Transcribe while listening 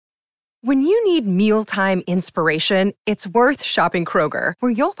When you need mealtime inspiration, it's worth shopping Kroger,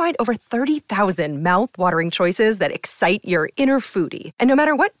 where you'll find over 30,000 mouth-watering choices that excite your inner foodie. And no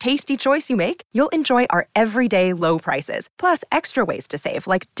matter what tasty choice you make, you'll enjoy our everyday low prices, plus extra ways to save,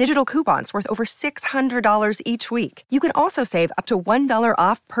 like digital coupons worth over $600 each week. You can also save up to $1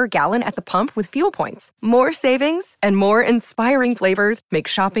 off per gallon at the pump with fuel points. More savings and more inspiring flavors make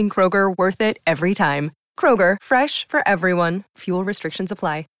shopping Kroger worth it every time. Kroger, fresh for everyone. Fuel restrictions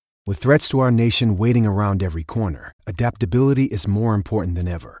apply. With threats to our nation waiting around every corner, adaptability is more important than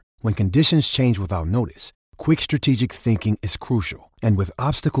ever. When conditions change without notice, quick strategic thinking is crucial. And with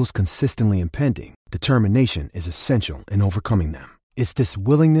obstacles consistently impending, determination is essential in overcoming them. It's this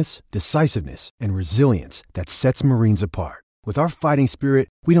willingness, decisiveness, and resilience that sets Marines apart. With our fighting spirit,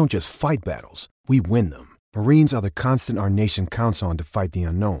 we don't just fight battles, we win them. Marines are the constant our nation counts on to fight the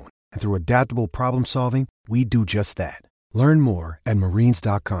unknown. And through adaptable problem solving, we do just that. Learn more at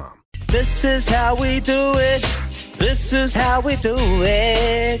marines.com. This is how we do it. This is how we do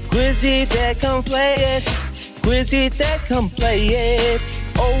it. Quizzy Dagg, come play it. Quizzy Dagg, come play it.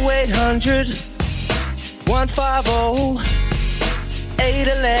 0800 150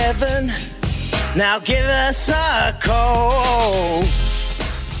 811. Now give us a call.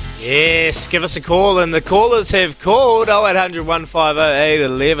 Yes, give us a call, and the callers have called 0800 150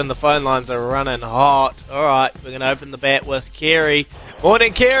 811. The phone lines are running hot. All right, we're going to open the bat with Kerry.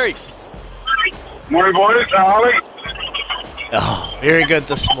 Morning, Kerry. Morning, boys. How are you? Oh, very good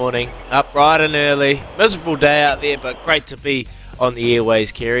this morning. Up bright and early. Miserable day out there, but great to be on the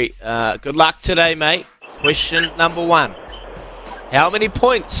airways, Kerry. Good luck today, mate. Question number 1. How many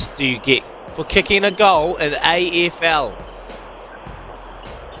points do you get for kicking a goal in AFL?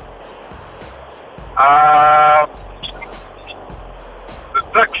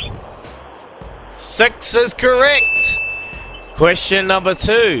 6. 6 is correct. Question number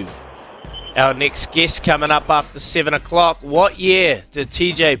 2. Our next guest coming up after 7 o'clock. What year did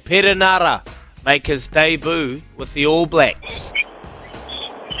TJ Perenara make his debut with the All Blacks?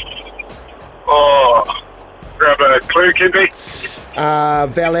 Oh, grab a clue, Kimpy.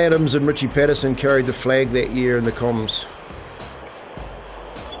 Val Adams and Richie Patterson carried the flag that year in the comms.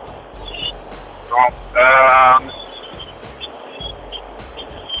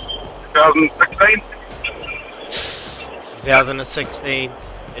 2016. 2016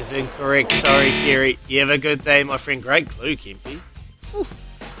 is incorrect. Sorry, Kerry. You have a good day, my friend. Great clue, Kempy.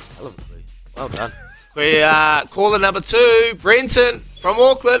 Hell of a clue. Well done. Caller number 2, Brenton from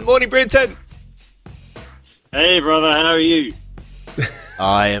Auckland. Morning, Brenton. Hey, brother. How are you?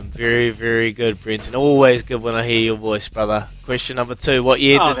 I am very, very good, Brenton. Always good when I hear your voice, brother. Question number 2. What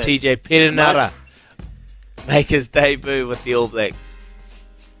year did TJ Perenara make his debut with the All Blacks?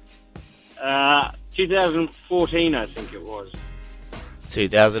 2014, I think it was.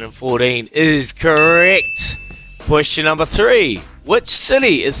 2014 is correct. Question number 3. Which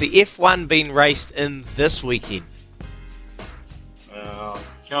city is the F1 being raced in this weekend? Kind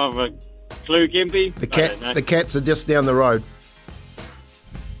of a clue, Kempy? The Cats are just down the road.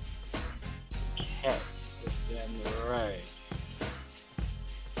 Cats just down the road.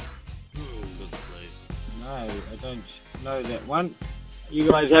 Good clue. No, I don't know that one. You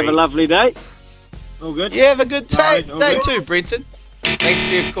guys have a lovely day. All good? Yeah, have a good day, good. too, Brenton. Thanks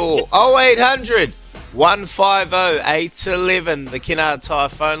for your call. 0800 150 811, the Kennard Tyre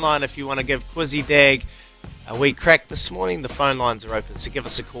phone line. If you want to give Quizzy Dagg a wee crack this morning, the phone lines are open, so give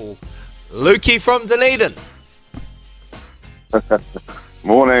us a call. Lukey from Dunedin.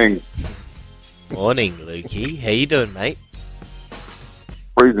 Morning. Morning, Lukey. How you doing, mate?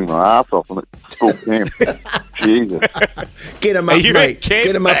 Freezing my ass off on it. Full camp. Jesus. Get him up, mate. Camp,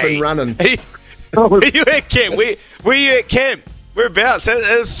 Get him up and running. Are you at camp? Where are you at camp? Whereabouts?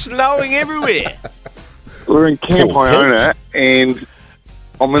 It's snowing everywhere. We're in Camp Iona, and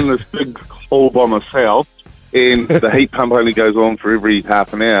I'm in this big hole by myself, and the heat pump only goes on for every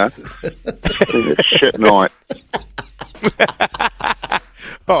half an hour. It's a shit night.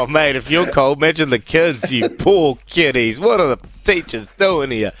 Oh, mate, if you're cold, imagine the kids, you poor kiddies. What are the teachers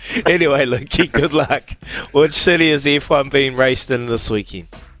doing here? Anyway, Lukey, good luck. Which city is F1 being raced in this weekend?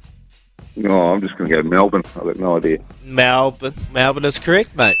 No, I'm just going to go to Melbourne. I've got no idea. Melbourne. Melbourne is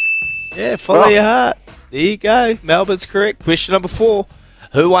correct, mate. Yeah, follow your heart. There you go. Melbourne's correct. Question number 4.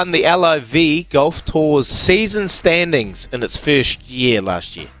 Who won the LIV Golf Tour's season standings in its first year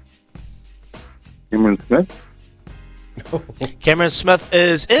last year? Cameron Smith. Cameron Smith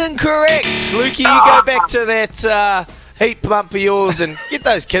is incorrect. Lukey, you go back to that heat pump of yours and get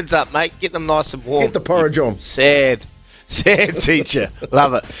those kids up, mate. Get them nice and warm. Get the porridge on. Sad teacher.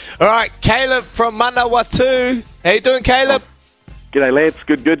 Love it. All right, Caleb from Manawatu. How you doing, Caleb? G'day, lads.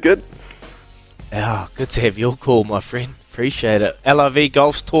 Good. Oh, good to have your call, my friend. Appreciate it. LIV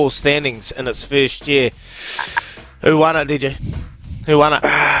Golf Tour standings in its first year. Who won it, did you? Who won it?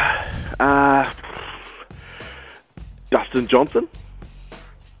 Dustin Johnson.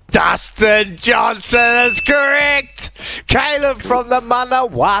 Dustin Johnson is correct. Caleb from the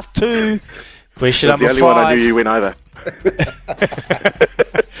Manawatu. Question number 5. The only one I knew you went over.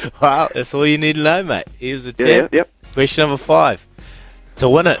 Well, that's all you need to know, mate. Here's the Yeah, tip. yep. Question number 5. To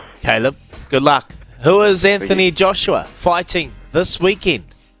win it, Caleb, good luck. Who is Anthony Joshua fighting this weekend?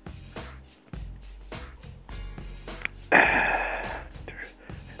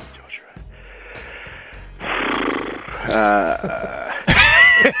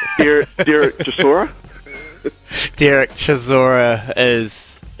 Derek Chisora. Derek Chisora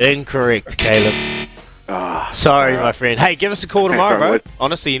is incorrect, Caleb. Sorry, my friend. Hey, give us a call tomorrow, bro.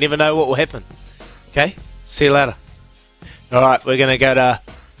 Honestly, you never know what will happen. Okay? See you later. All right, we're going to go to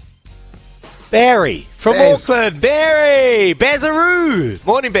Barry from Auckland. Barry! Bazaroo!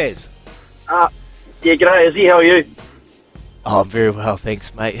 Morning, Baz. Yeah, g'day, Izzy. How are you? Oh, I'm very well,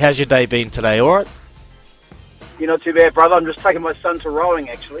 thanks, mate. How's your day been today? All right? You're not too bad, brother. I'm just taking my son to rowing,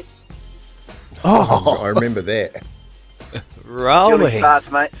 actually. Oh, I remember that. Rolling. Early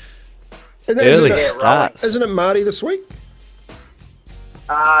starts, mate. Early starts. Isn't it Marty this week?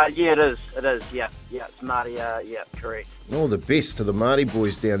 Yeah, it is. It is, yeah. Yeah, it's Marty, yeah, correct. All the best to the Marty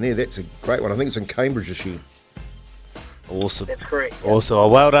boys down there. That's a great one. I think it's in Cambridge this year. Awesome. That's correct. Yeah. Awesome. Oh,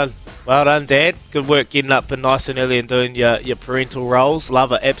 well done. Well done, Dad. Good work getting up and nice and early and doing your parental roles.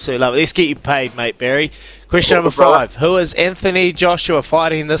 Love it. Absolutely love it. Let's get you paid, mate, Barry. Question number 5. Who is Anthony Joshua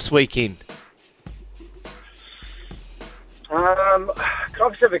fighting this weekend? Can I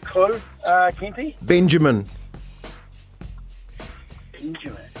just have a clue, Kenty? Benjamin.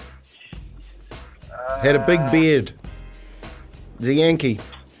 Benjamin. Had a big beard. The Yankee.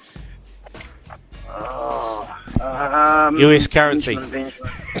 US currency. Benjamin.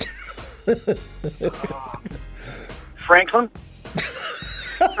 Franklin?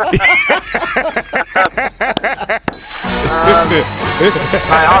 I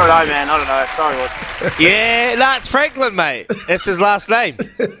don't know, man. I don't know. Sorry, what? Yeah, no, it's Franklin, mate. That's his last name.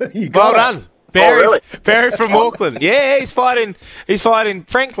 You got Well it. done. Barry, really? Barry from Auckland. Yeah, he's fighting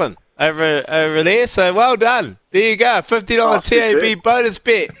Franklin over there, so well done. There you go, $50 TAB bonus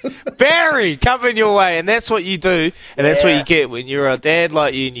bet. Barry, coming your way, and that's what you do, and that's what you get when you're a dad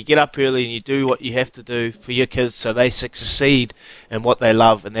like you and you get up early and you do what you have to do for your kids so they succeed in what they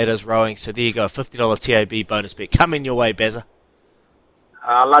love, and that is rowing. So there you go, $50 TAB bonus bet. Coming your way, Bazza.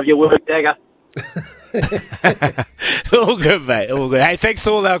 I love your work, Dagger. All good, mate. All good. Hey, thanks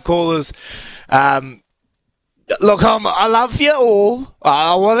to all our callers. Look, I love you all.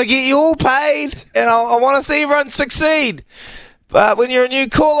 I want to get you all paid, and I want to see everyone succeed. But when you're a new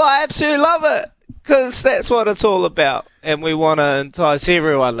caller, I absolutely love it because that's what it's all about. And we want to entice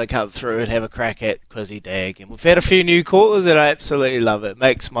everyone to come through and have a crack at Quizzy Dagg. And we've had a few new callers, and I absolutely love it.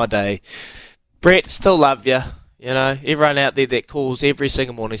 Makes my day. Brett, still love you. You know, everyone out there that calls every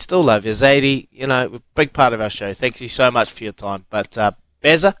single morning, still love you. Zadie, you know, big part of our show. Thank you so much for your time. But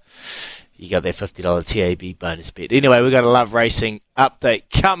Bazza, you got that $50 TAB bonus bet. Anyway, we've got a Love Racing update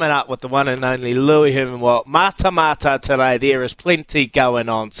coming up with the one and only Louis Herman. Mata today. There is plenty going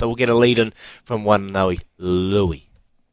on, so we'll get a lead in from one and only Louis.